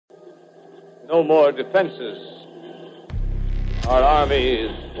No more defenses. Our army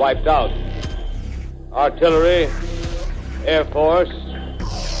is wiped out. Artillery, Air Force,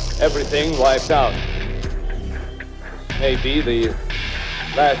 everything wiped out. This may be the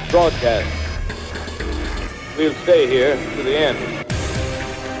last broadcast. We'll stay here to the end.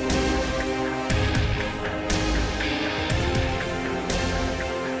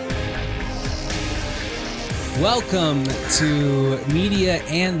 Welcome to Media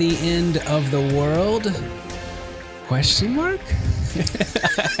and the End of the World? Question mark?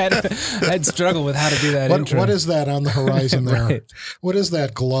 I'd struggle with how to do that intro. What is that on the horizon there? Right. What is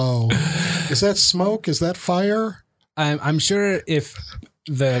that glow? Is that smoke? Is that fire? I'm sure if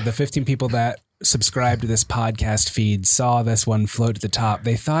the 15 people that subscribe to this podcast feed saw this one float to the top,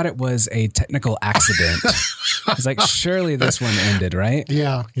 they thought it was a technical accident. It's like, surely this one ended, right?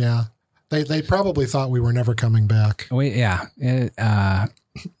 Yeah. They probably thought we were never coming back.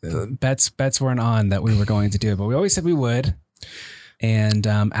 Bets weren't on that we were going to do it, but we always said we would. And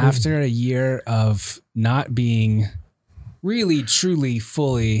after a year of not being really, truly,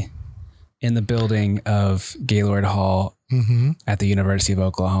 fully in the building of Gaylord Hall at the University of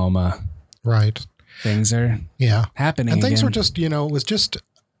Oklahoma, right? Things are happening, and things again. were just, it was just,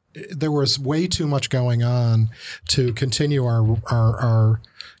 there was way too much going on to continue our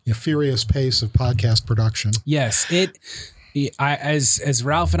furious pace of podcast production. Yes, as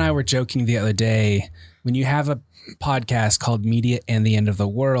Ralph and I were joking the other day, when you have a podcast called Media and the End of the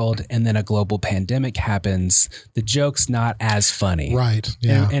World and then a global pandemic happens, the joke's not as funny. Right.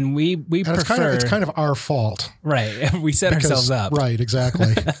 Yeah. And we prefer... It's kind of our fault. Right. We set ourselves up. Right.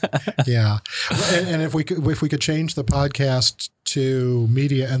 Exactly. Yeah. And if we could change the podcast to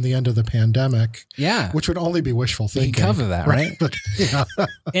Media and the End of the Pandemic, which would only be wishful thinking. You can cover that, right? But, yeah.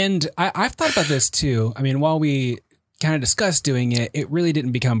 And I've thought about this too. I mean, while we kind of discussed doing it, it really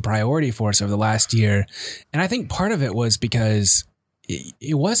didn't become priority for us over the last year. And I think part of it was because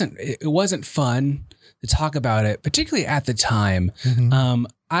it wasn't fun to talk about it, particularly at the time. Mm-hmm.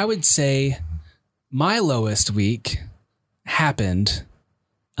 I would say my lowest week happened.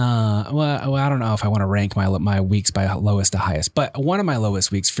 Well, I don't know if I want to rank my weeks by lowest to highest, but one of my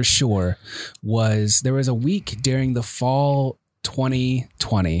lowest weeks for sure was there was a week during the fall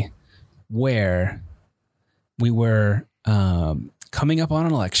 2020 where we were coming up on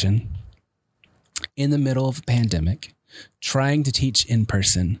an election in the middle of a pandemic, trying to teach in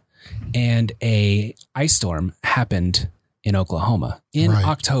person, and a ice storm happened in Oklahoma in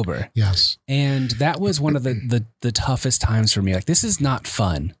October. Yes. And that was one of the toughest times for me. Like, this is not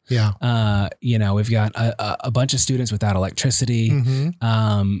fun. Yeah. We've got a bunch of students without electricity.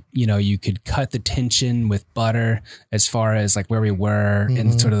 Mm-hmm. You could cut the tension with butter as far as like where we were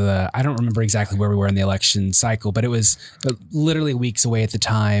and sort of I don't remember exactly where we were in the election cycle, but it was literally weeks away at the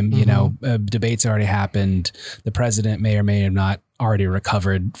time. Debates already happened. The president may or may have not already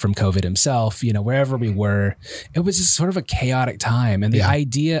recovered from COVID himself, wherever we were, it was just sort of a chaotic time. And the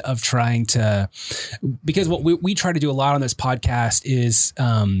idea of trying to, because what we try to do a lot on this podcast is,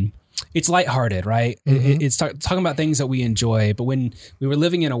 it's lighthearted, right? Mm-hmm. It's talking about things that we enjoy. But when we were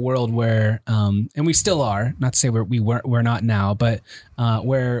living in a world where, and we still are, not to say we're not now, but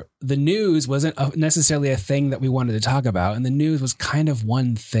where the news wasn't necessarily a thing that we wanted to talk about. And the news was kind of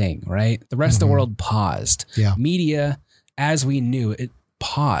one thing, right? The rest of the world paused. Yeah. Media, as we knew, it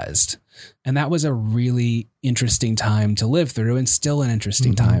paused. And that was a really interesting time to live through, and still an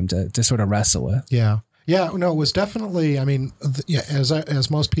interesting time to sort of wrestle with. Yeah. Yeah, no, it was definitely, I mean, as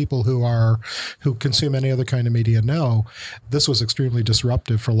most people who consume any other kind of media know, this was extremely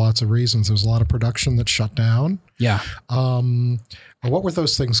disruptive for lots of reasons. There was a lot of production that shut down. Yeah. What were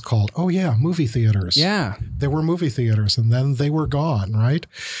those things called? Oh, yeah, movie theaters. Yeah. There were movie theaters, and then they were gone, right?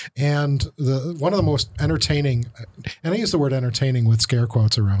 And one of the most entertaining, and I use the word entertaining with scare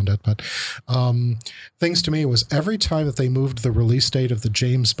quotes around it, but things to me was every time that they moved the release date of the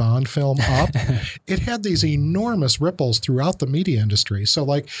James Bond film up, it had these enormous ripples throughout the media industry. So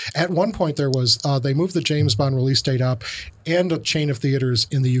like at one point there was, they moved the James Bond release date up, and a chain of theaters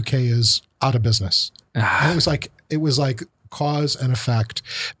in the UK is out of business. And it was like cause and effect,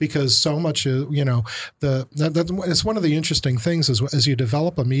 because so much, it's one of the interesting things is as you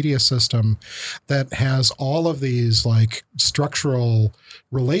develop a media system that has all of these like structural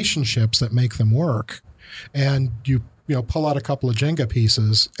relationships that make them work, and you pull out a couple of Jenga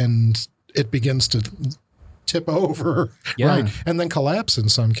pieces and it begins to tip over, right? And then collapse in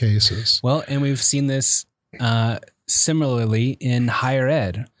some cases. Well, and we've seen this similarly in higher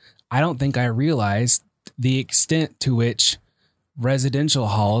ed. I don't think I realized the extent to which residential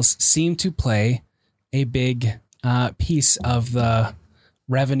halls seem to play a big piece of the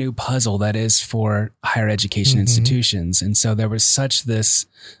revenue puzzle that is for higher education institutions. And so there was such this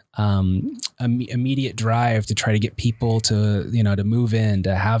immediate drive to try to get people to, to move in,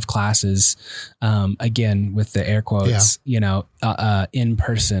 to have classes, again, with the air quotes, in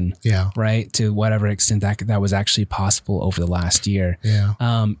person, right. To whatever extent that was actually possible over the last year. Yeah.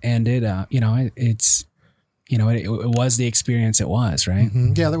 And it was the experience it was, right?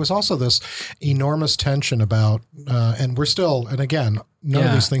 Mm-hmm. Yeah, there was also this enormous tension about, and we're still, and again, none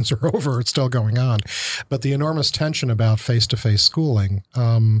of these things are over. It's still going on. But the enormous tension about face-to-face schooling,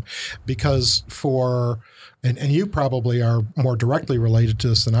 because and you probably are more directly related to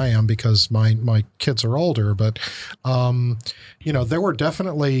this than I am because my kids are older, but, there were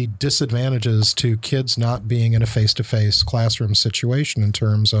definitely disadvantages to kids not being in a face-to-face classroom situation in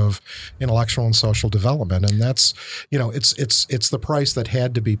terms of intellectual and social development. And that's, it's the price that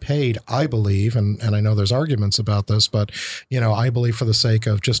had to be paid, I believe. And I know there's arguments about this, but, I believe for the sake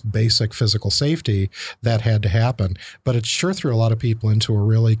of just basic physical safety, that had to happen. But it sure threw a lot of people into a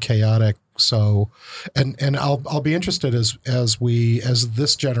really chaotic. So, and I'll be interested as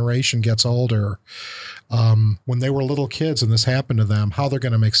this generation gets older, when they were little kids and this happened to them, how they're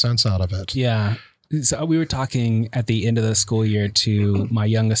going to make sense out of it. Yeah. So we were talking at the end of the school year to my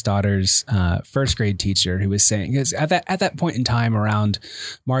youngest daughter's first grade teacher, who was saying, because at that point in time, around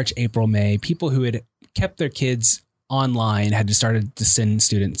March, April, May, people who had kept their kids online had started to send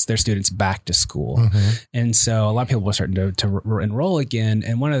their students back to school. Mm-hmm. And so a lot of people were starting to enroll again.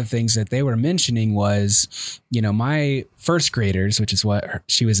 And one of the things that they were mentioning was, my first graders, which is what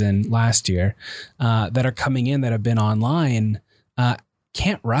she was in last year, that are coming in that have been online,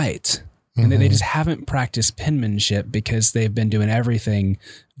 can't write. And they just haven't practiced penmanship because they've been doing everything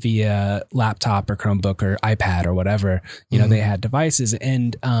via laptop or Chromebook or iPad or whatever. They had devices.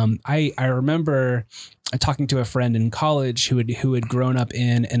 And I remember talking to a friend in college who had grown up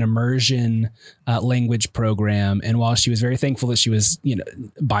in an immersion language program. And while she was very thankful that she was,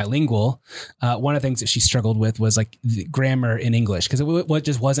 bilingual, one of the things that she struggled with was like the grammar in English, because it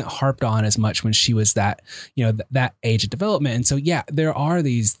just wasn't harped on as much when she was that that age of development. And so, there are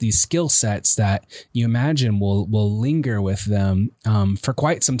these skill sets that you imagine will linger with them for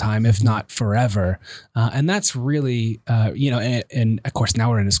quite some time, if not forever. And that's really, and of course,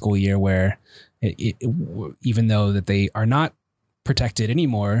 now we're in a school year where even though that they are not protected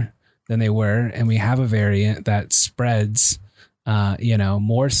anymore than they were, and we have a variant that spreads,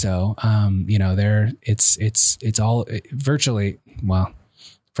 more so, it's all virtually,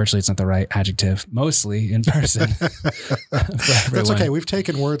 it's not the right adjective, mostly in person. That's okay. We've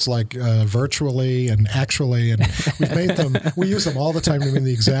taken words like virtually and actually, and we use them all the time to mean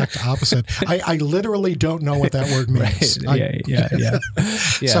the exact opposite. I literally don't know what that word means. Right. Yeah.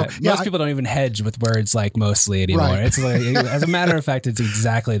 So, most people don't even hedge with words like mostly anymore. Right. It's like, as a matter of fact, it's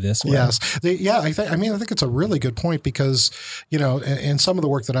exactly this way. Yes. I think it's a really good point because, in some of the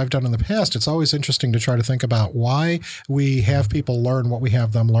work that I've done in the past, it's always interesting to try to think about why we have people learn what we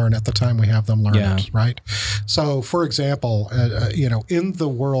have them learn at the time we have them learn it, right? So, for example, in the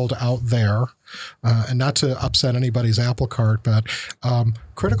world out there, and not to upset anybody's apple cart, but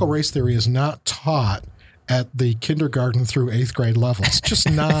critical race theory is not taught at the kindergarten through 8th grade level. It's just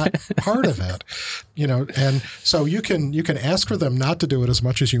not part of it, and so you can ask for them not to do it as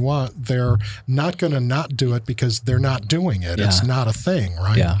much as you want. They're not going to not do it because they're not doing it. Yeah. It's not a thing,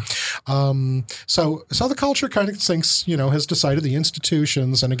 right? Yeah. So the culture kind of thinks, has decided the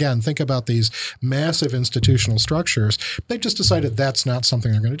institutions, and again, think about these massive institutional structures. They've just decided that's not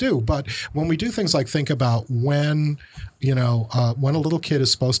something they're going to do. But when we do things like think about when a little kid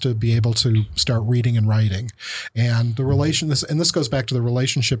is supposed to be able to start reading and writing, and this goes back to the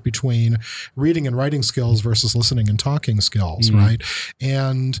relationship between reading and writing skills versus listening and talking skills, right?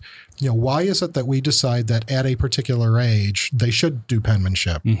 And why is it that we decide that at a particular age they should do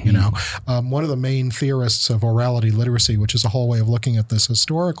penmanship? One of the main theorists of orality literacy, which is a whole way of looking at this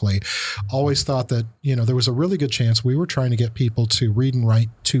historically, always thought that there was a really good chance we were trying to get people to read and write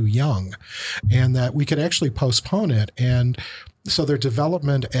too young, and that we could actually postpone it, and so their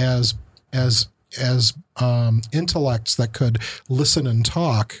development as intellects that could listen and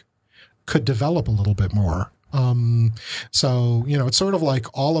talk could develop a little bit more. So, it's sort of like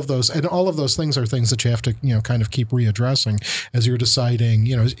all of those things are things that you have to, kind of keep readdressing as you're deciding,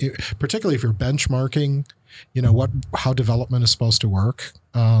 particularly if you're benchmarking how development is supposed to work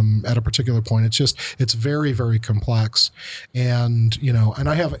at a particular point. It's very, very complex. And, and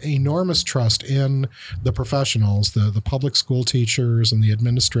I have enormous trust in the professionals, the public school teachers and the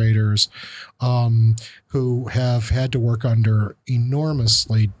administrators who have had to work under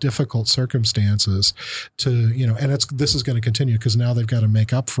enormously difficult circumstances and this is going to continue because now they've got to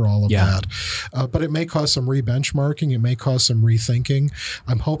make up for all of that. But it may cause some re-benchmarking. It may cause some rethinking.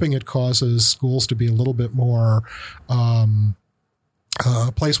 I'm hoping it causes schools to be a little bit more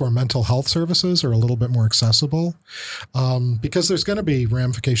a place where mental health services are a little bit more accessible, because there's going to be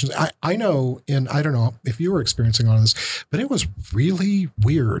ramifications. I know, and I don't know if you were experiencing all of this, but it was really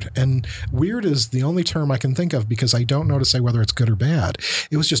weird. And weird is the only term I can think of because I don't know to say whether it's good or bad.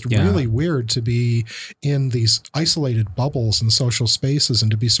 It was just really weird to be in these isolated bubbles and social spaces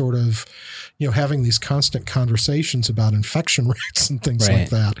and to be sort of, having these constant conversations about infection rates and things like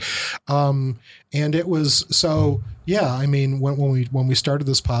that. And it was so, I mean, when we started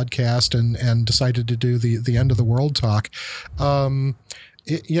this podcast and decided to do the end of the world talk,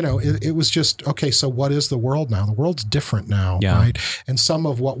 it was just, okay, so what is the world now? The world's different now, right? And some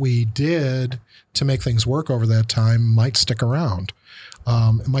of what we did to make things work over that time might stick around.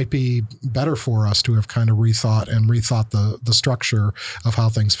 It might be better for us to have kind of rethought the structure of how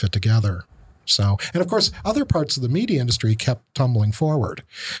things fit together. So, and of course, other parts of the media industry kept tumbling forward.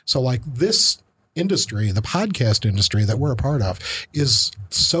 So like this industry, the podcast industry that we're a part of, is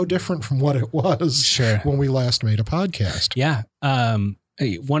so different from what it was when we last made a podcast. Yeah.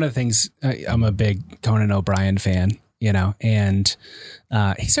 One of the things, I'm a big Conan O'Brien fan, and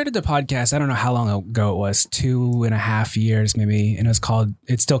he started the podcast. I don't know how long ago it was, 2.5 years maybe. And it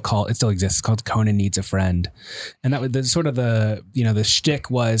still exists. It's called Conan Needs a Friend. And that was the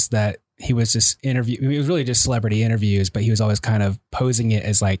shtick was that he was just it was really just celebrity interviews, but he was always kind of posing it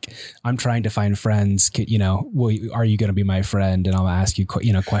as like, I'm trying to find friends, are you going to be my friend? And I'll ask you,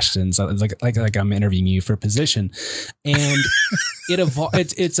 questions like I'm interviewing you for a position. And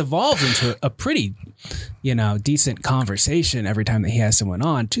it's evolved into a pretty, decent conversation every time that he has someone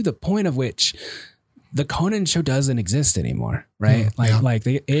on, to the point of which the Conan show doesn't exist anymore. Right.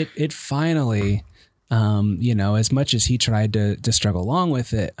 It finally, as much as he tried to struggle along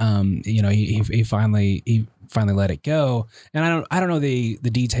with it, he finally let it go. And I don't know the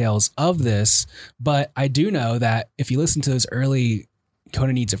details of this, but I do know that if you listen to those early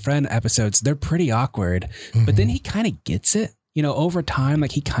Conan Needs a Friend episodes, they're pretty awkward, but then he kind of gets it. Over time,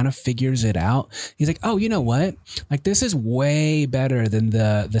 like he kind of figures it out. He's like, oh, you know what? Like this is way better than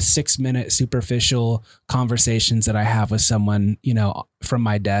the 6-minute superficial conversations that I have with someone, from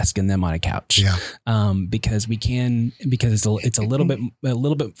my desk and them on a couch. Yeah. Because it's a little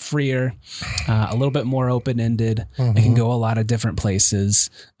bit freer, a little bit more open-ended. It can go a lot of different places.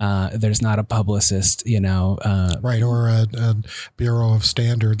 There's not a publicist, right. Or a Bureau of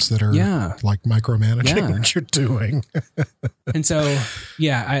Standards that are like micromanaging what you're doing. And so,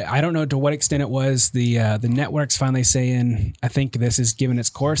 I don't know to what extent it was the networks finally saying, I think this is given its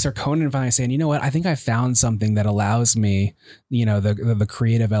course, or Conan finally saying, you know what, I think I found something that allows me, the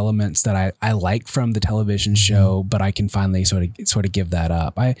creative elements that I like from the television show, but I can finally sort of give that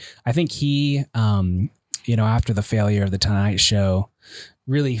up. I think he, after the failure of the Tonight Show,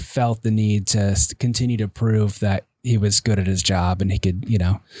 really felt the need to continue to prove that he was good at his job and he could,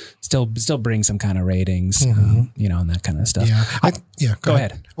 still bring some kind of ratings, and that kind of stuff. Go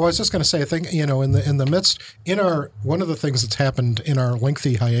ahead. Well, I was just going to say, I think, in the midst, one of the things that's happened in our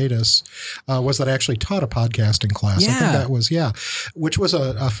lengthy hiatus was that I actually taught a podcasting class. I think that was, which was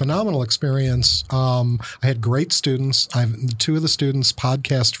a phenomenal experience. I had great students. Two of the students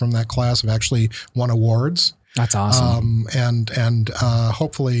podcast from that class have actually won awards. That's awesome. And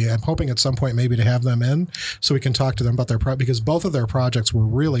hopefully, I'm hoping at some point maybe to have them in so we can talk to them about because both of their projects were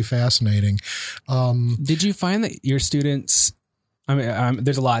really fascinating. Did you find that your students,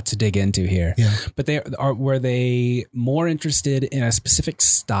 there's a lot to dig into here, but were they more interested in a specific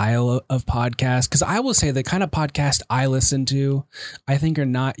style of podcast? Because I will say the kind of podcast I listen to, I think are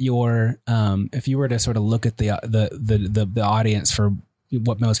not your, if you were to sort of look at the audience for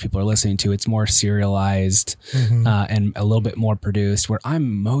what most people are listening to, it's more serialized and a little bit more produced, where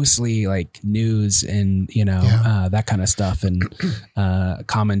I'm mostly like news and, that kind of stuff and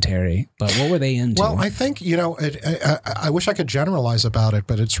commentary. But what were they into? Well, I think, I wish I could generalize about it,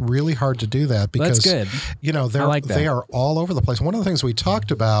 but it's really hard to do that because, that's good. They are all over the place. One of the things we talked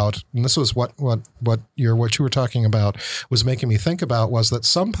about, and this was what you were talking about, was making me think about, was that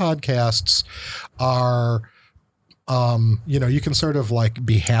some podcasts are You can sort of like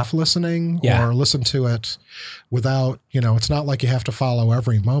be half listening or listen to it without, it's not like you have to follow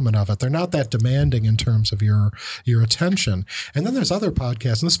every moment of it. They're not that demanding in terms of your attention. And then there's other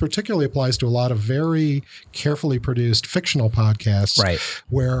podcasts, and this particularly applies to a lot of very carefully produced fictional podcasts, right,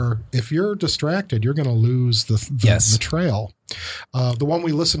 where if you're distracted, you're going to lose the trail. The one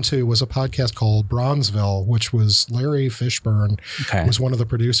we listened to was a podcast called Bronzeville, which was Larry Fishburne was one of the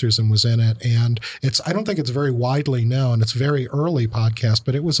producers and was in it. And I don't think it's very widely known. It's a very early podcast,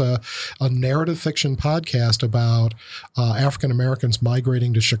 but it was a narrative fiction podcast about African Americans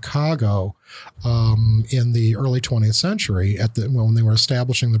migrating to Chicago in the early 20th century when they were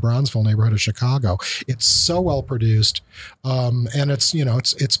establishing the Bronzeville neighborhood of Chicago. It's so well produced. And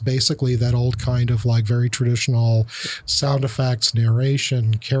it's basically that old kind of like very traditional sound effects,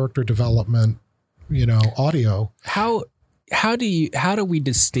 narration, character development, audio. How do we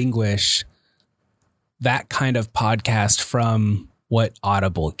distinguish that kind of podcast from what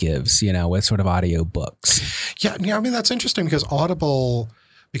Audible gives, what sort of audio books? Yeah. I mean, that's interesting because Audible,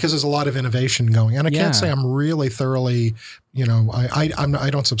 because there's a lot of innovation going, and I can't say I'm really thoroughly, I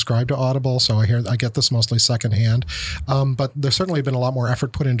don't subscribe to Audible, so I get this mostly secondhand. But there's certainly been a lot more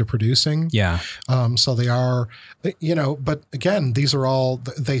effort put into producing. Yeah. So they are, but again, these are all,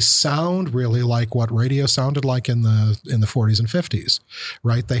 they sound really like what radio sounded like in the 40s and 50s,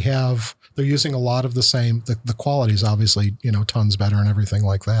 right? They're using a lot of the same, the quality's obviously, tons better and everything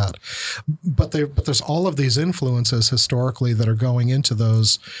like that. But there's all of these influences historically that are going into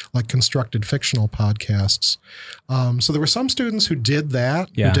those like constructed fictional podcasts. So there were some students who did that,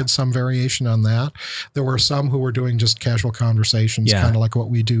 who did some variation on that. There were some who were doing just casual conversations, kind of like what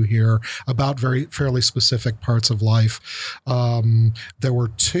we do here, about fairly specific parts of life. There were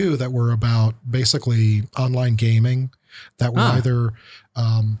two that were about basically online gaming that were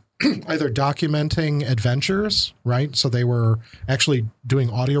either documenting adventures, right? So they were actually doing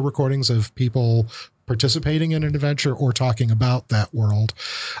audio recordings of people participating in an adventure or talking about that world.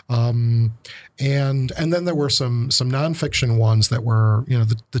 And then there were some nonfiction ones that were,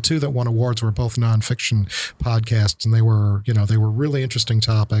 the two that won awards were both nonfiction podcasts, and they were really interesting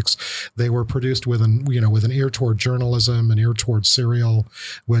topics. They were produced with an ear toward journalism, an ear toward serial,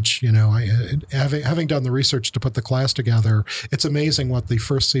 which, having done the research to put the class together, it's amazing what the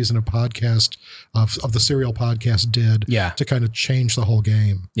first season of podcast of the serial podcast did to kind of change the whole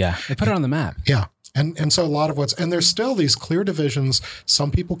game. Yeah. They put it on the map. Yeah. And so a lot of and there's still these clear divisions.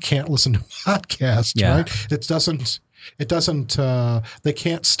 Some people can't listen to podcasts, right? It doesn't, they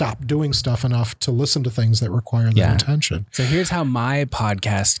can't stop doing stuff enough to listen to things that require their attention. So here's how my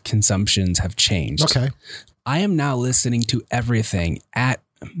podcast consumptions have changed. Okay. I am now listening to everything at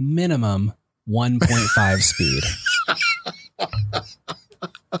minimum 1.5 speed.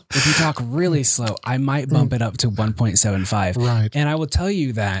 If you talk really slow, I might bump it up to 1.75. Right. And I will tell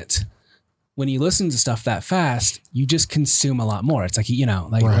you that when you listen to stuff that fast, you just consume a lot more. It's like,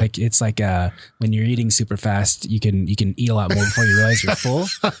 like it's like when you're eating super fast, you can eat a lot more before you realize you're full,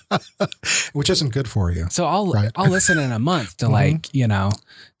 which isn't good for you. So I'll listen in a month to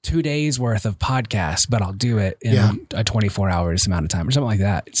 2 days worth of podcasts, but I'll do it in a 24 hours amount of time or something like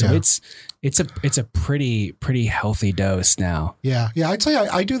that. So it's a pretty healthy dose now. Yeah. I'd say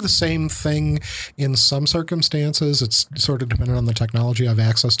I do the same thing in some circumstances. It's sort of dependent on the technology I have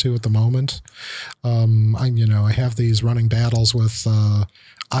access to at the moment. I have these running battles with,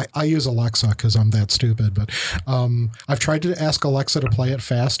 I use Alexa because I'm that stupid, but I've tried to ask Alexa to play it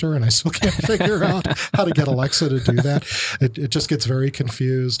faster, and I still can't figure out how to get Alexa to do that. It just gets very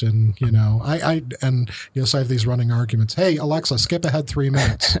confused, and so I have these running arguments. Hey, Alexa, skip ahead 3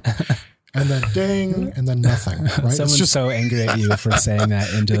 minutes. And then ding, and then nothing. Right? Someone's just so angry at you for saying that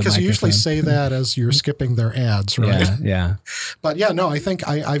into the microphone. Because you usually say that as you're skipping their ads, right? Yeah. But I think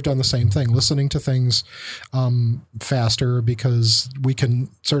I've done the same thing, listening to things faster because we can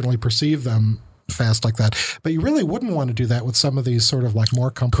certainly perceive them fast like that. But you really wouldn't want to do that with some of these sort of like more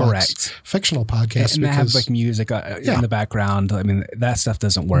complex fictional podcasts. And they have like music in the background. I mean, that stuff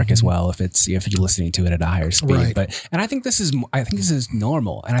doesn't work as well if you're listening to it at a higher speed. Right. But I think this is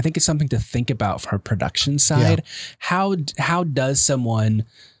normal, and I think it's something to think about for a production side. How does someone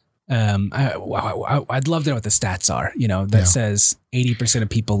I'd love to know what the stats are, that says 80% of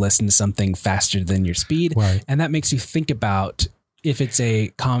people listen to something faster than your speed. Right. And that makes you think about, if it's a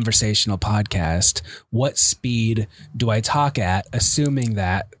conversational podcast, what speed do I talk at, assuming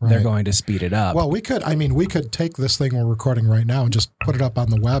that they're going to speed it up? Well, we could take this thing we're recording right now and just put it up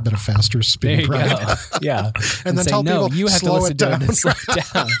on the web at a faster speed, right? Go. Yeah. and then tell people, you have slow to listen it down. To it and slow it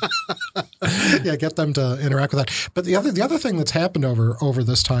down. Yeah, get them to interact with that. But the other thing that's happened over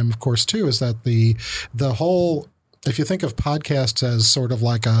this time, of course, too, is that the whole if you think of podcasts as sort of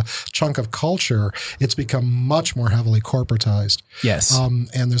like a chunk of culture, it's become much more heavily corporatized. Yes. And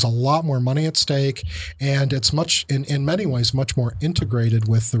there's a lot more money at stake, and it's much, in many ways, much more integrated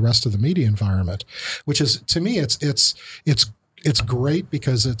with the rest of the media environment, which is, to me, it's great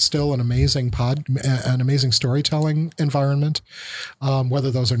because it's still an amazing storytelling environment,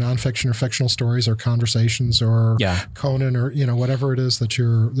 whether those are nonfiction or fictional stories or conversations or Conan or whatever it is that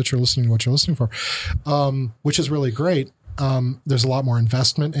you're listening to, what you're listening for, which is really great. There's a lot more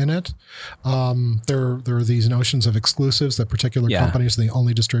investment in it. There are these notions of exclusives that particular companies are the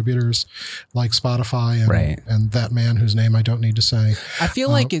only distributors, like Spotify and that man whose name I don't need to say. I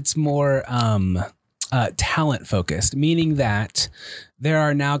feel like it's more talent focused, meaning that there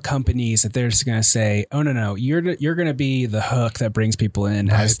are now companies that they're just going to say, oh no, you're going to be the hook that brings people in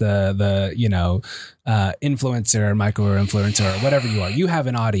as the influencer, micro influencer, or whatever you are. You have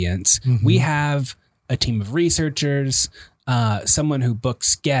an audience. Mm-hmm. We have a team of researchers, someone who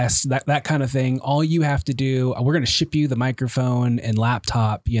books guests, that kind of thing. All you have to do, we're going to ship you the microphone and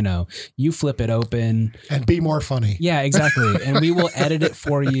laptop, you flip it open. And be more funny. Yeah, exactly. And we will edit it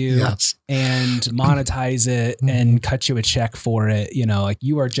for you and monetize it and cut you a check for it. Like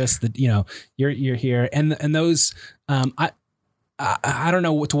you are just you're here. And those, I don't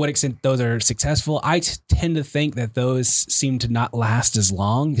know to what extent those are successful. I tend to think that those seem to not last as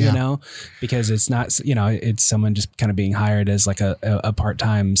long, because it's not, it's someone just kind of being hired as like a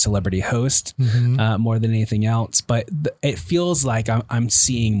part-time celebrity host more than anything else. But it feels like I'm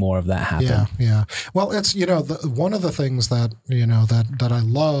seeing more of that happen. Yeah. Well, it's, one of the things that, that I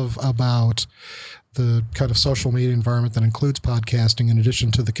love about the kind of social media environment that includes podcasting, in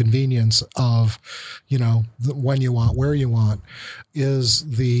addition to the convenience of, when you want, where you want, is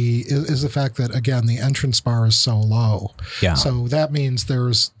the fact that, again, the entrance bar is so low. Yeah. So that means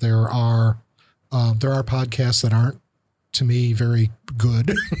there are podcasts that aren't, to me, very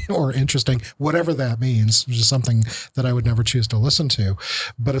good or interesting, whatever that means, which is something that I would never choose to listen to.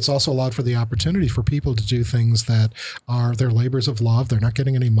 But it's also allowed for the opportunity for people to do things that are their labors of love. They're not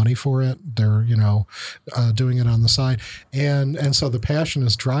getting any money for it. They're, doing it on the side. And so the passion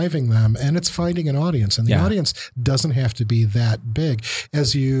is driving them, and it's finding an audience. And the audience doesn't have to be that big.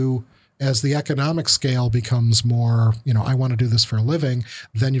 As the economic scale becomes more, I want to do this for a living,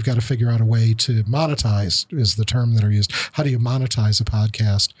 then you've got to figure out a way to monetize, is the term that are used. How do you monetize a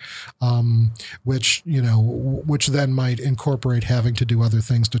podcast? Which then might incorporate having to do other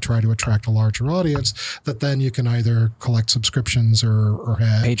things to try to attract a larger audience that then you can either collect subscriptions or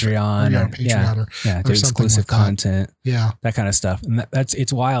have Patreon or do exclusive content. Yeah. That kind of stuff. And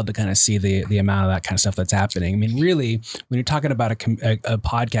it's wild to kind of see the amount of that kind of stuff that's happening. I mean, really, when you're talking about a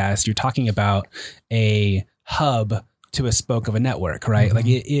podcast, you're talking about a hub to a spoke of a network, right? Mm-hmm. Like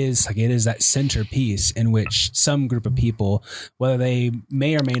it is that centerpiece in which some group of people, whether they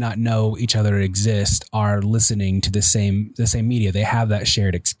may or may not know each other exist, are listening to the same media. They have that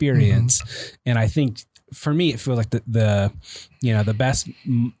shared experience. Mm-hmm. And I think for me, it feels like the best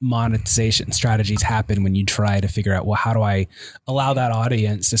monetization strategies happen when you try to figure out, well, how do I allow that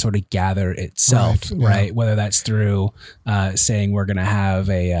audience to sort of gather itself, right? Whether that's through saying we're going to have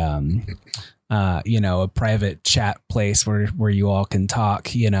a private chat place where you all can talk,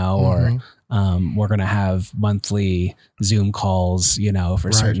 or we're going to have monthly Zoom calls,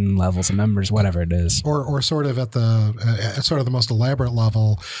 for certain levels of members, whatever it is. Or sort of at the most elaborate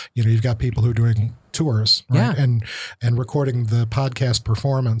level, you've got people who are doing tours, right? And recording the podcast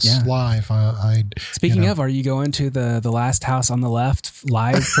performance live. Speaking of, are you going to the Last House on the Left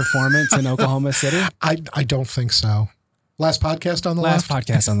live performance in Oklahoma City? I don't think so. Last podcast on the left. Last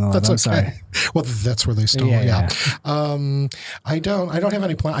podcast on the left. That's I'm okay. Sorry. Well, that's where they stole. Yeah. I don't have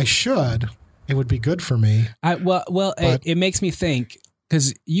any plan. I should. It would be good for me. It makes me think,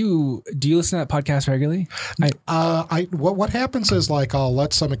 because do you listen to that podcast regularly? What happens is, like, I'll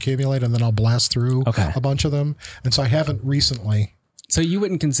let some accumulate and then I'll blast through a bunch of them, and so I haven't recently. So you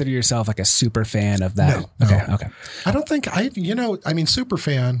wouldn't consider yourself like a super fan of that? No. Okay. I don't think super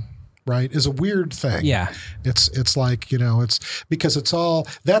fan, right, is a weird thing. Yeah. It's like, it's because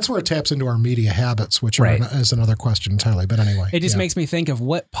that's where it taps into our media habits, which is another question entirely. But anyway. It just makes me think of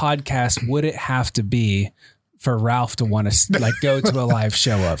what podcast would it have to be for Ralph to want to go to a live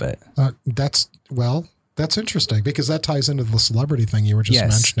show of it? That's interesting, because that ties into the celebrity thing you were just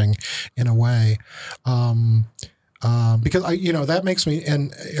mentioning in a way. Because that makes me,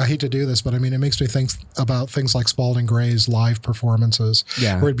 and I hate to do this, but I mean, it makes me think about things like Spalding Gray's live performances,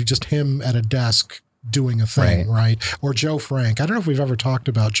 where it'd be just him at a desk doing a thing, right? Or Joe Frank. I don't know if we've ever talked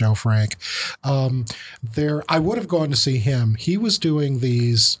about Joe Frank. I would have gone to see him. He was doing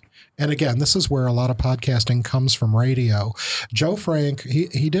these, and again, this is where a lot of podcasting comes from radio. Joe Frank,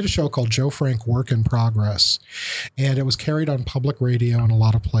 he did a show called Joe Frank Work in Progress, and it was carried on public radio in a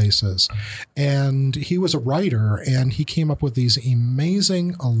lot of places. And he was a writer, and he came up with these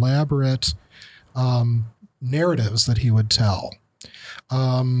amazing, elaborate narratives that he would tell.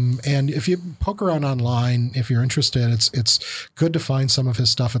 And if you poke around online, if you're interested, it's good to find some of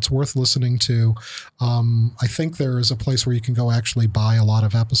his stuff. It's worth listening to. I think there is a place where you can go actually buy a lot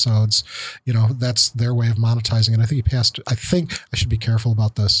of episodes. You know, that's their way of monetizing it. I think I should be careful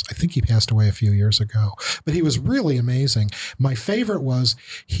about this. I think he passed away a few years ago, but he was really amazing. My favorite was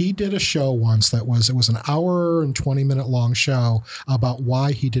he did a show once it was an hour and 20-minute long show about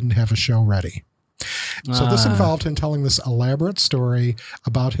why he didn't have a show ready. So this involved him telling this elaborate story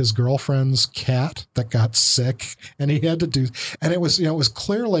about his girlfriend's cat that got sick, and he had to do, and it was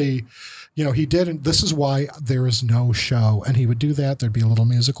clearly, he didn't, this is why there is no show. And he would do that. There'd be a little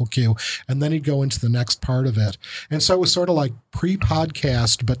musical cue, and then he'd go into the next part of it. And so it was sort of like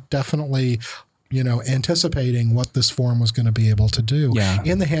pre-podcast, but definitely, anticipating what this form was going to be able to do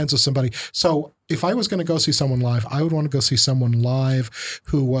in the hands of somebody. So if I was going to go see someone live, I would want to go see someone live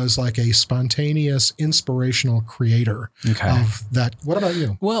who was like a spontaneous, inspirational creator of that. What about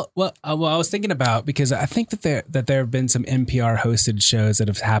you? Well, I was thinking about, because I think that there have been some NPR hosted shows that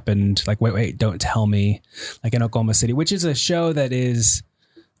have happened, like Wait, Don't Tell Me, like in Oklahoma City, which is a show that is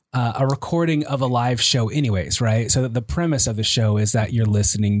a recording of a live show anyways, right? So the premise of the show is that you're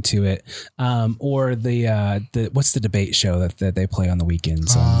listening to it. Or the what's the debate show that they play on the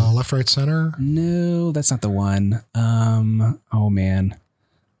weekends? Left, Right, Center? No, that's not the one. Oh man,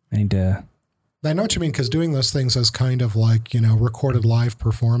 I need to... I know what you mean, because doing those things as kind of like, recorded live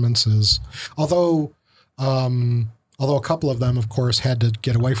performances, although a couple of them, of course, had to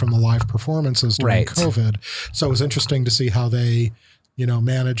get away from the live performances during COVID. So it was interesting to see how they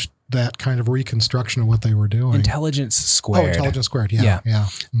managed that kind of reconstruction of what they were doing. Intelligence Squared. Oh, Intelligence Squared. Yeah.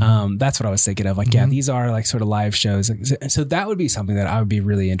 Mm-hmm. That's what I was thinking of. Like, these are like sort of live shows. So that would be something that I would be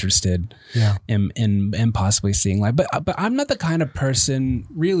really interested in possibly seeing live. But I'm not the kind of person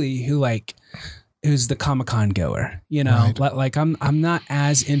really who's the Comic-Con goer, right. Like I'm not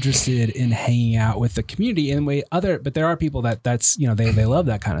as interested in hanging out with the community in way but there are people that's, they love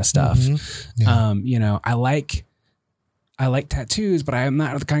that kind of stuff. Mm-hmm. Yeah. I like tattoos, but I am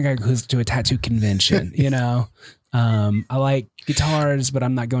not the kind of guy who's to a tattoo convention, I like guitars, but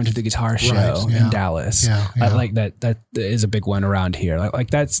I'm not going to the guitar show in Dallas. Like that is a big one around here.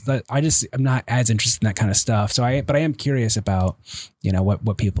 Like I'm not as interested in that kind of stuff. So I am curious about,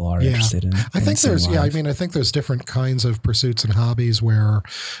 what people are interested in. I think there's different kinds of pursuits and hobbies where,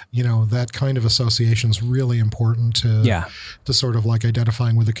 that kind of association is really important to sort of like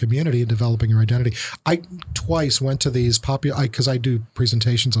identifying with the community and developing your identity. I twice went to these because I do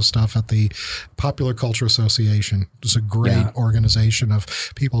presentations of stuff at the Popular Culture Association. It's a great organization of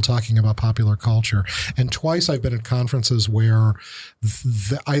people talking about popular culture. And twice I've been at conferences where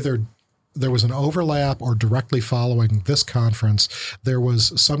either there was an overlap or directly following this conference, there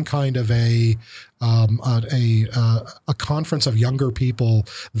was some kind of a conference of younger people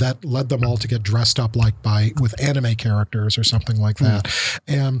that led them all to get dressed up with anime characters or something like that.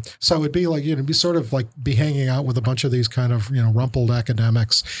 And so it'd be like, it'd be sort of like be hanging out with a bunch of these kind of, rumpled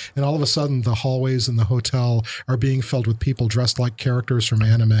academics. And all of a sudden the hallways in the hotel are being filled with people dressed like characters from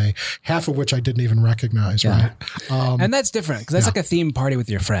anime, half of which I didn't even recognize. Right. And that's different because that's like a theme party with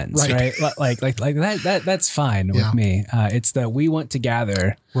your friends, right? Like that's fine with me. It's that we want to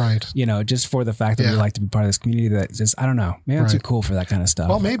gather, just for the fact that we like to be part of this community that just, I don't know, maybe I'm too cool for that kind of stuff.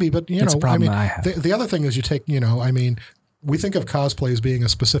 Well, maybe, but that's a problem I have. The other thing is you take, we think of cosplay as being a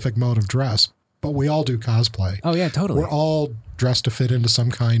specific mode of dress, but we all do cosplay. Oh yeah, totally. We're all dressed to fit into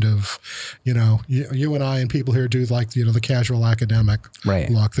some kind of, you and I and people here do like, the casual academic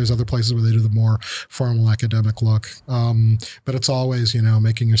look. There's other places where they do the more formal academic look. But it's always,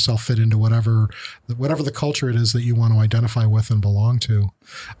 making yourself fit into whatever the culture it is that you want to identify with and belong to.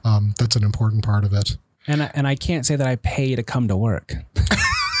 That's an important part of it. And I can't say that I pay to come to work.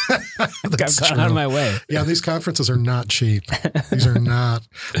 I've gone out of my way. Yeah, these conferences are not cheap. These are not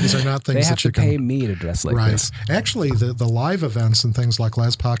things they have that you to pay me to dress like this. Actually, the live events and things like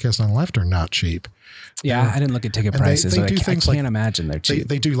Last Podcast on Left are not cheap. Yeah, I didn't look at ticket prices. They do things I can't imagine they're cheap.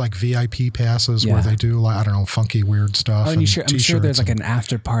 They do like VIP passes where they do like, I don't know, funky weird stuff. Oh, and I'm sure there's like an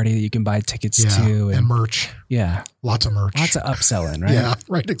after party that you can buy tickets to. And merch. Yeah. Lots of merch. Lots of upselling, right? Yeah,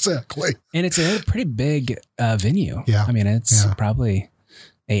 right, exactly. And it's a pretty big venue. Yeah. I mean, it's probably...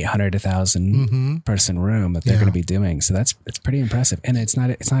 800 to 1,000 person room that they're going to be doing. So it's pretty impressive. And it's not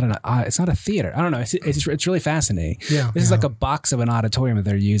a theater. I don't know. It's really fascinating. Yeah. This is like a box of an auditorium that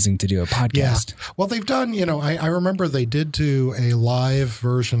they're using to do a podcast. Yeah. Well, they've done, I remember they did do a live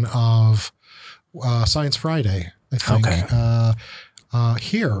version of Science Friday, I think,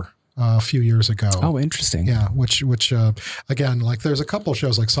 here a few years ago. Oh, interesting. Yeah, which again, like there's a couple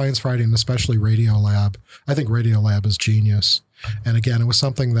shows like Science Friday and especially Radiolab. I think Radiolab is genius. And again, it was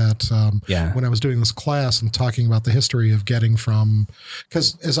something that when I was doing this class and talking about the history of getting from,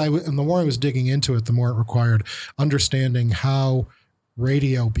 because the more I was digging into it, the more it required understanding how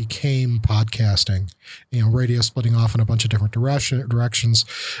radio became podcasting, radio splitting off in a bunch of different directions,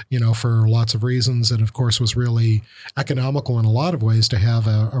 for lots of reasons. And of course was really economical in a lot of ways to have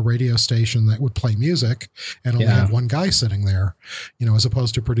a radio station that would play music and only have one guy sitting there, as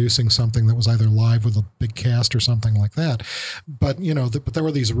opposed to producing something that was either live with a big cast or something like that. But, but there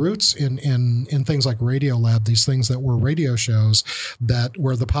were these roots in things like Radiolab, these things that were radio shows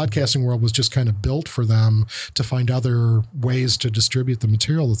where the podcasting world was just kind of built for them to find other ways to distribute the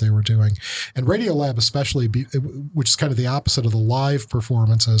material that they were doing. And Radiolab especially, which is kind of the opposite of the live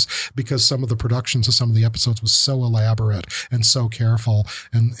performances, because some of the productions of some of the episodes was so elaborate and so careful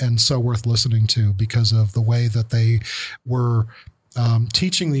and so worth listening to because of the way that they were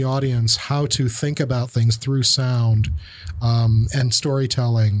teaching the audience how to think about things through sound and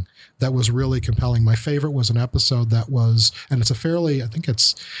storytelling. That was really compelling. My favorite was an episode that was, and it's I think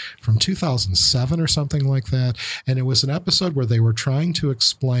it's from 2007 or something like that. And it was an episode where they were trying to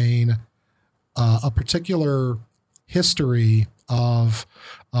explain a particular history of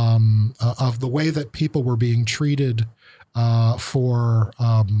the way that people were being treated for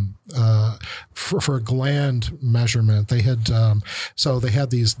gland measurement. They had they had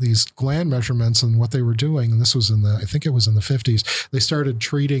these gland measurements, and what they were doing, and this was I think it was in the 50s, they started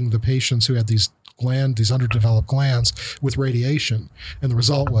treating the patients who had these underdeveloped glands with radiation, and the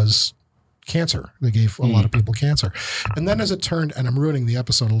result was cancer. They gave a lot of people cancer. And then as it turned, and I'm ruining the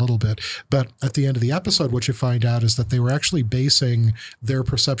episode a little bit, but at the end of the episode, what you find out is that they were actually basing their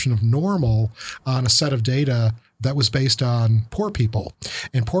perception of normal on a set of data that was based on poor people.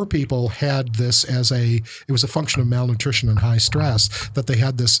 And poor people had this it was a function of malnutrition and high stress, that they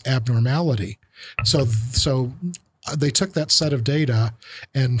had this abnormality. So they took that set of data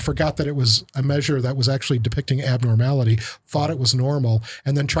and forgot that it was a measure that was actually depicting abnormality, thought it was normal,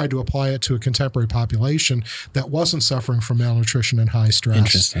 and then tried to apply it to a contemporary population that wasn't suffering from malnutrition and high stress.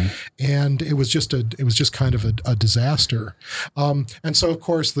 Interesting. And it was just kind of a disaster. And so, of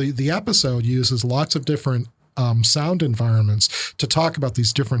course, the episode uses lots of different sound environments to talk about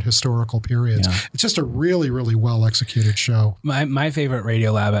these different historical periods. Yeah. It's just a really, really well executed show. My favorite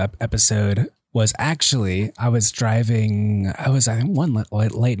Radiolab episode was actually, I think one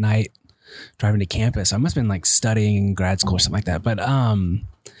late night driving to campus. I must have been like studying in grad school or something like that. But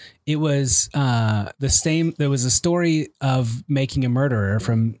it was there was a story of Making a Murderer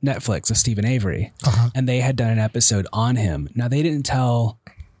from Netflix of Stephen Avery. And they had done an episode on him. Now they didn't tell...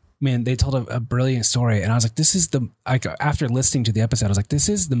 they told a brilliant story, and I was like, after listening to the episode, I was like, this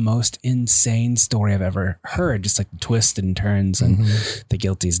is the most insane story I've ever heard. Just like the twists and turns and the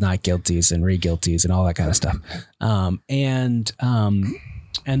guilties, not guilties, and re-guilties and all that kind of stuff. And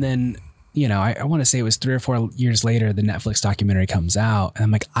then, I want to say it was 3 or 4 years later, the Netflix documentary comes out, and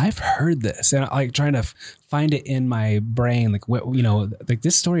I'm like, I've heard this, and I'm like trying to find it in my brain, like what, like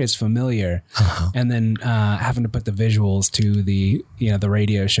this story is familiar, and then having to put the visuals to the the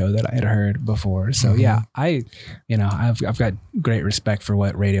radio show that I had heard before. So I've got great respect for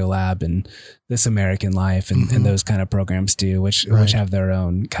what Radiolab and This American Life and those kind of programs do, which have their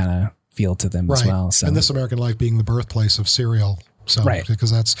own kind of feel to them as well. So. And This American Life being the birthplace of Serial. So,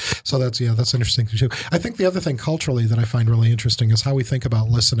 because that's interesting too. I think the other thing culturally that I find really interesting is how we think about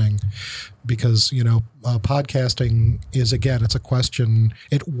listening, because, podcasting is, again, it's a question.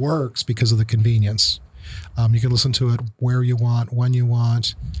 It works because of the convenience. You can listen to it where you want, when you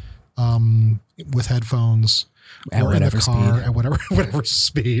want, with headphones. At or in the car, speed. at whatever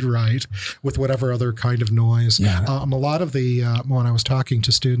speed, right? With whatever other kind of noise. Yeah. A lot of the, when I was talking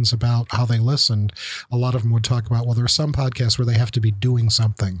to students about how they listened, a lot of them would talk about, well, there are some podcasts where they have to be doing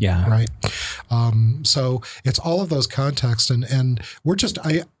something. Yeah. Right. So it's all of those contexts. And we're just,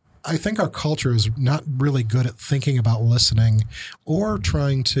 I think our culture is not really good at thinking about listening or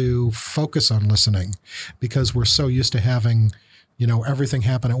trying to focus on listening, because we're so used to having, everything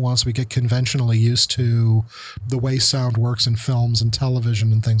happen at once. We get conventionally used to the way sound works in films and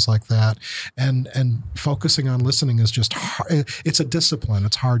television and things like that. And focusing on listening is just hard. It's a discipline.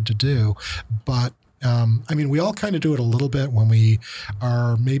 It's hard to do. But I mean, we all kind of do it a little bit when we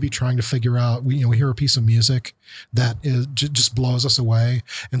are maybe trying to figure out, we hear a piece of music that just blows us away.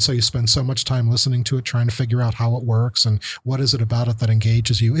 And so you spend so much time listening to it, trying to figure out how it works and what is it about it that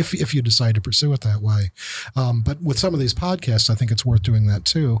engages you, if you decide to pursue it that way. But with some of these podcasts, I think it's worth doing that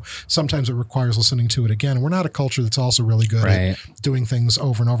too. Sometimes it requires listening to it again. We're not a culture that's also really good at doing things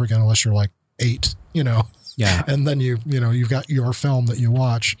over and over again, unless you're like 8, Yeah. And then you've got your film that you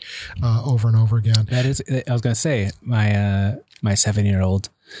watch over and over again. That is, I was going to say, my 7-year-old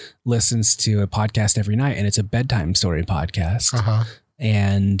listens to a podcast every night, and it's a bedtime story podcast. Uh-huh.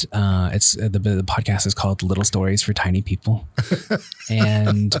 And it's the podcast is called Little Stories for Tiny People.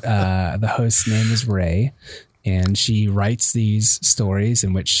 And the host's name is Ray. And she writes these stories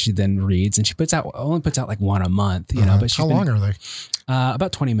in which she then reads, and she only puts out like one a month, but how long are they?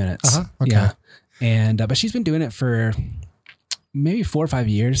 About 20 minutes. Okay. Yeah. And, but she's been doing it for maybe 4 or 5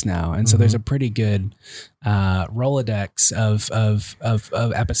 years now. And so there's a pretty good Rolodex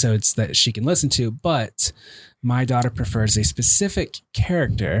of episodes that she can listen to. But my daughter prefers a specific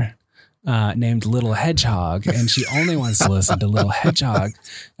character named Little Hedgehog, and she only wants to listen to Little Hedgehog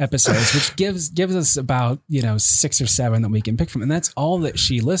episodes, which gives us about 6 or 7 that we can pick from, and that's all that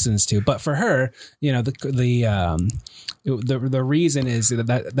she listens to. But for her, the reason is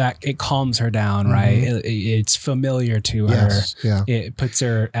that it calms her down, right? It's familiar to her. Yeah. It puts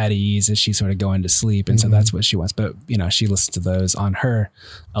her at ease as she's sort of going to sleep, and so that's what she wants. But she listens to those on her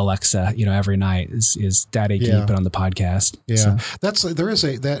Alexa. Every night is Daddy, can you put on the podcast? Yeah, so. That's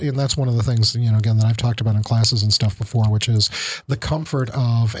one of the things again that I've talked about in classes and stuff before, which is the comfort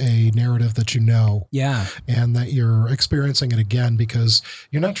of a narrative that and that you're experiencing it again, because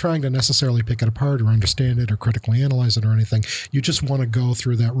you're not trying to necessarily pick it apart or understand it or critically analyze it or anything. You just want to go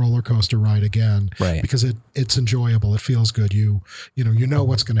through that roller coaster ride again, right? Because it's enjoyable. It feels good. You know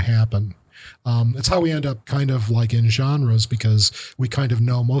what's going to happen. It's how we end up kind of like in genres, because we kind of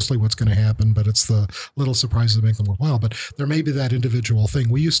know mostly what's going to happen, but it's the little surprises that make them worthwhile. But there may be that individual thing.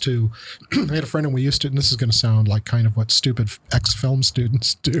 We used to, I had a friend, and and this is going to sound like kind of what stupid ex-film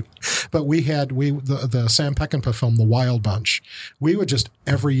students do, but the Sam Peckinpah film, The Wild Bunch, we would just,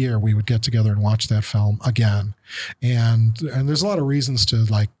 every year we would get together and watch that film again. And there's a lot of reasons to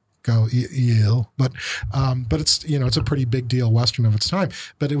like, go but it's it's a pretty big deal Western of its time,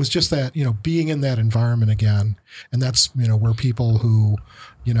 but it was just that being in that environment again, and that's where people who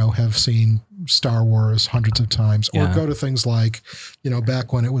have seen Star Wars hundreds of times, or go to things like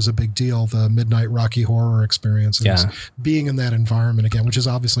back when it was a big deal, the Midnight Rocky Horror experiences, being in that environment again, which is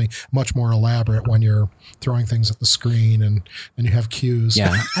obviously much more elaborate when you're throwing things at the screen and you have cues.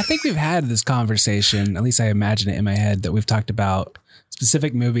 I think we've had this conversation, at least I imagine it in my head, that we've talked about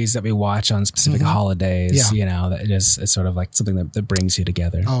specific movies that we watch on specific holidays, that is sort of like something that brings you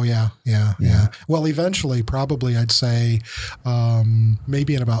together. Oh, yeah. Well, eventually, probably I'd say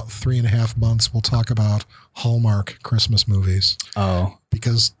maybe in about 3.5 months, we'll talk about Hallmark Christmas movies. Oh.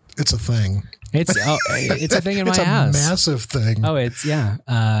 Because it's a thing. It's a thing in my house. It's a massive thing. Oh,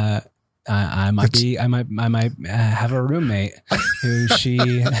 I might have a roommate who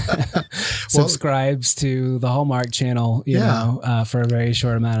she subscribes to the Hallmark Channel, for a very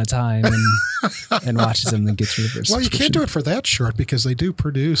short amount of time and watches them and then gets rid of her subscription. Well, you can't do it for that short, because they do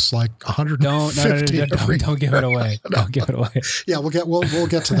produce like 150. Don't give it away. Don't give it away. Yeah, we'll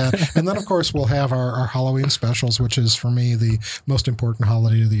get to that, and then of course we'll have our Halloween specials, which is for me the most important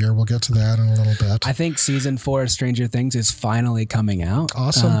holiday of the year. We'll get to that in a little bit. I think season 4 of Stranger Things is finally coming out.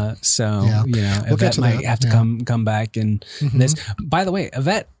 Awesome. So we'll Yvette might have to come back and this. By the way,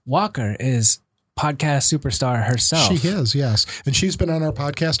 Yvette Walker is podcast superstar herself. She is, yes, and she's been on our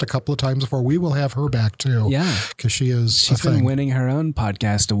podcast a couple of times before. We will have her back too. Yeah, because she's been winning her own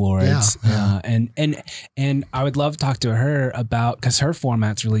podcast awards. Yeah. And I would love to talk to her about, because her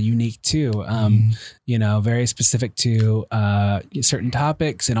format's really unique too. Very specific to certain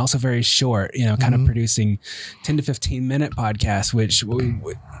topics, and also very short. Kind of producing 10 to 15 minute podcasts, which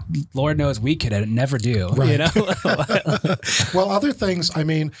Lord knows we could never do. Right. Well, other things. I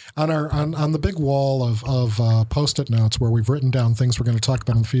mean, on the big wall of Post-it notes where we've written down things we're going to talk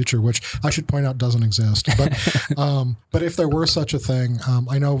about in the future, which I should point out doesn't exist. But if there were such a thing,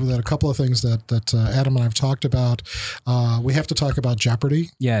 I know that a couple of things that Adam and I've talked about. We have to talk about Jeopardy.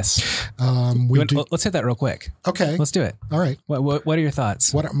 Yes. Let's hit that real quick. Okay. Let's do it. All right. What are your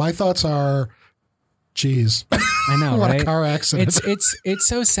thoughts? My thoughts are, Geez. I know, what right? a car accident. It's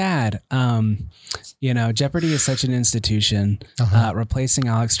so sad. Jeopardy is such an institution. Replacing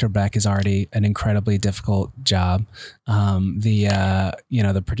Alex Trebek is already an incredibly difficult job.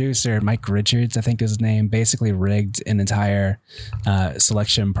 The producer, Mike Richards, I think is his name, basically rigged an entire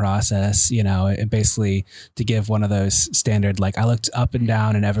selection process, and basically to give one of those standard, like I looked up and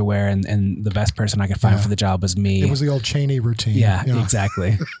down and everywhere and the best person I could find for the job was me. It was the old Cheney routine. Yeah,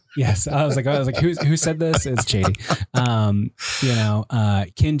 exactly. Yes. I was like, who said this? It's Cheney.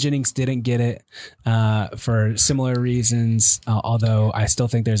 Ken Jennings didn't get it for similar reasons, although I still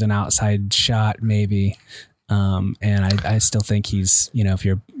think there's an outside shot maybe. And I still think he's, if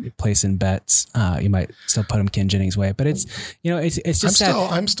you're placing bets, you might still put him Ken Jennings' way, but it's just sad.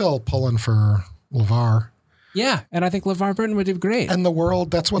 I'm still pulling for LeVar. Yeah. And I think LeVar Burton would do great. And the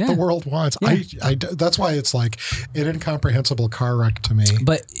world, that's what the world wants. Yeah. That's why it's like an incomprehensible car wreck to me.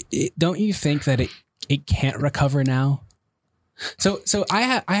 But don't you think that it can't recover now? So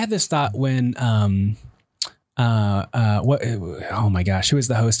I had this thought when, oh my gosh, who was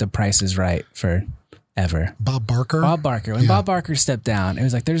the host of Price is Right for ever? Bob Barker. When Bob Barker stepped down, it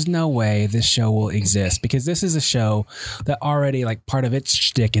was like, there's no way this show will exist, because this is a show that already, like, part of its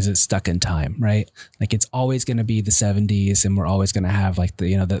shtick is it's stuck in time, right? Like, it's always going to be the 70s, and we're always going to have like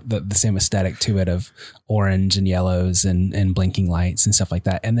the same aesthetic to it of orange and yellows and blinking lights and stuff like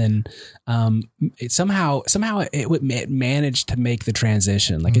that. And then it somehow it managed to make the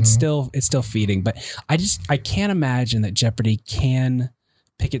transition. Like, it's still feeding, but I can't imagine that Jeopardy can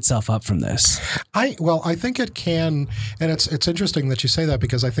pick itself up from this. I think it can, and it's interesting that you say that,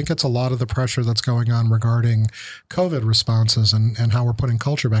 because I think it's a lot of the pressure that's going on regarding COVID responses and how we're putting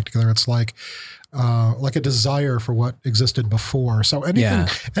culture back together. It's like a desire for what existed before. So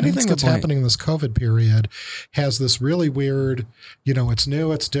anything that's happening in this COVID period has this really weird, it's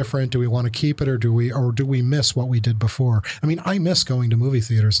new, it's different. Do we want to keep it, or do we miss what we did before? I mean, I miss going to movie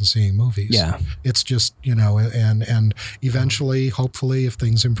theaters and seeing movies. Yeah. It's just, and eventually, hopefully, if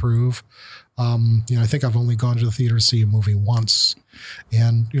things improve, I think I've only gone to the theater to see a movie once.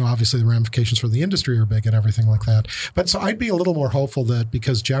 And, obviously the ramifications for the industry are big and everything like that. But so I'd be a little more hopeful that,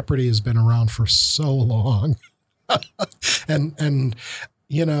 because Jeopardy has been around for so long and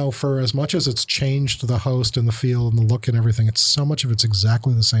for as much as it's changed the host and the feel and the look and everything, it's so much of it's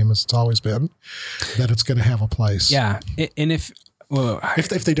exactly the same as it's always been, that it's going to have a place. Yeah. And if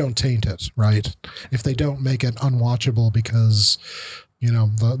they don't taint it, right? If they don't make it unwatchable because,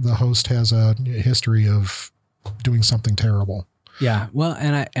 the host has a history of doing something terrible. Yeah. Well,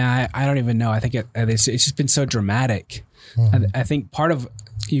 and I don't even know. I think it's just been so dramatic. Mm-hmm. I think part of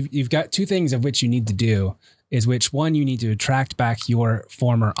you've got two things of which you need to do is which one you need to attract back your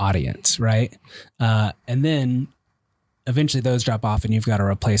former audience, right? And then eventually those drop off and you've got to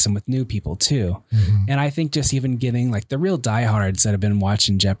replace them with new people too. Mm-hmm. And I think just even getting like the real diehards that have been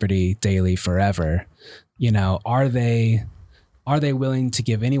watching Jeopardy daily forever, are they willing to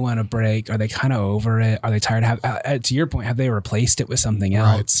give anyone a break? Are they kind of over it? Are they tired? To your point, have they replaced it with something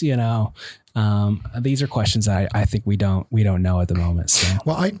else? Right. These are questions that I think we don't know at the moment. So.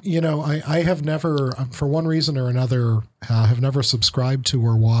 Well, I have never, for one reason or another, have never subscribed to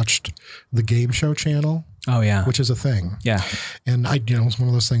or watched the game show channel. Oh yeah. Which is a thing. Yeah. And it's one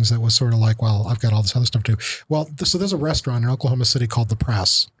of those things that was sort of like, well, I've got all this other stuff too. Well, so there's a restaurant in Oklahoma City called The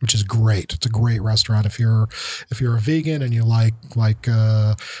Press, which is great. It's a great restaurant. If you're a vegan and you like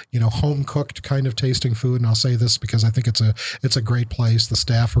home cooked kind of tasting food, and I'll say this because I think it's a great place. The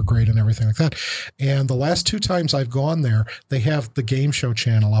staff are great and everything like that. And the last two times I've gone there, they have the game show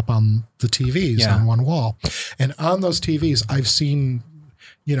channel up on the TVs on one wall. And on those TVs, I've seen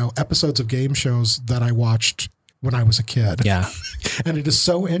episodes of game shows that I watched when I was a kid. Yeah. And it is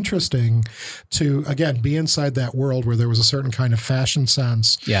so interesting to, again, be inside that world where there was a certain kind of fashion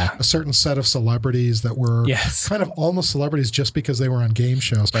sense, a certain set of celebrities that were kind of almost celebrities just because they were on game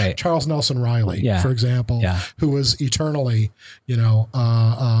shows. Right. Charles Nelson Riley, for example, who was eternally, in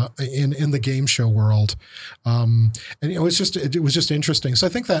the game show world. And it was just interesting. So I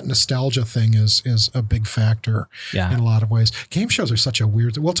think that nostalgia thing is a big factor in a lot of ways. Game shows are such a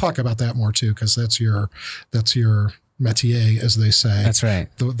weird, we'll talk about that more too, because that's your métier, as they say. That's right.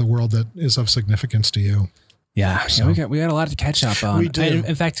 The world that is of significance to you. Yeah. So, we got a lot to catch up on. We do.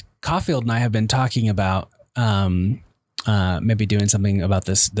 In fact, Caulfield and I have been talking about maybe doing something about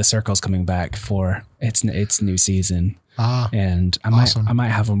the Circles coming back for its new season. And I might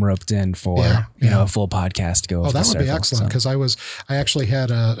have them roped in for a full podcast to go. Oh, that would be excellent, because I actually had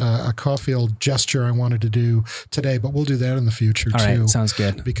a Caulfield gesture I wanted to do today, but we'll do that in the future too. All right, sounds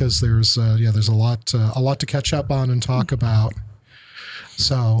good. Because there's a lot to catch up on and talk about.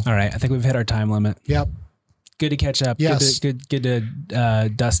 So, all right. I think we've hit our time limit. Yep. Good to catch up. Yes. Good to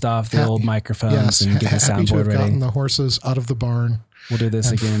dust off the old microphones and get the happy to soundboard have ready. gotten the horses out of the barn. We'll do this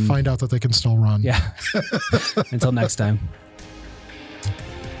and again. Find out that they can still run. Yeah. Until next time.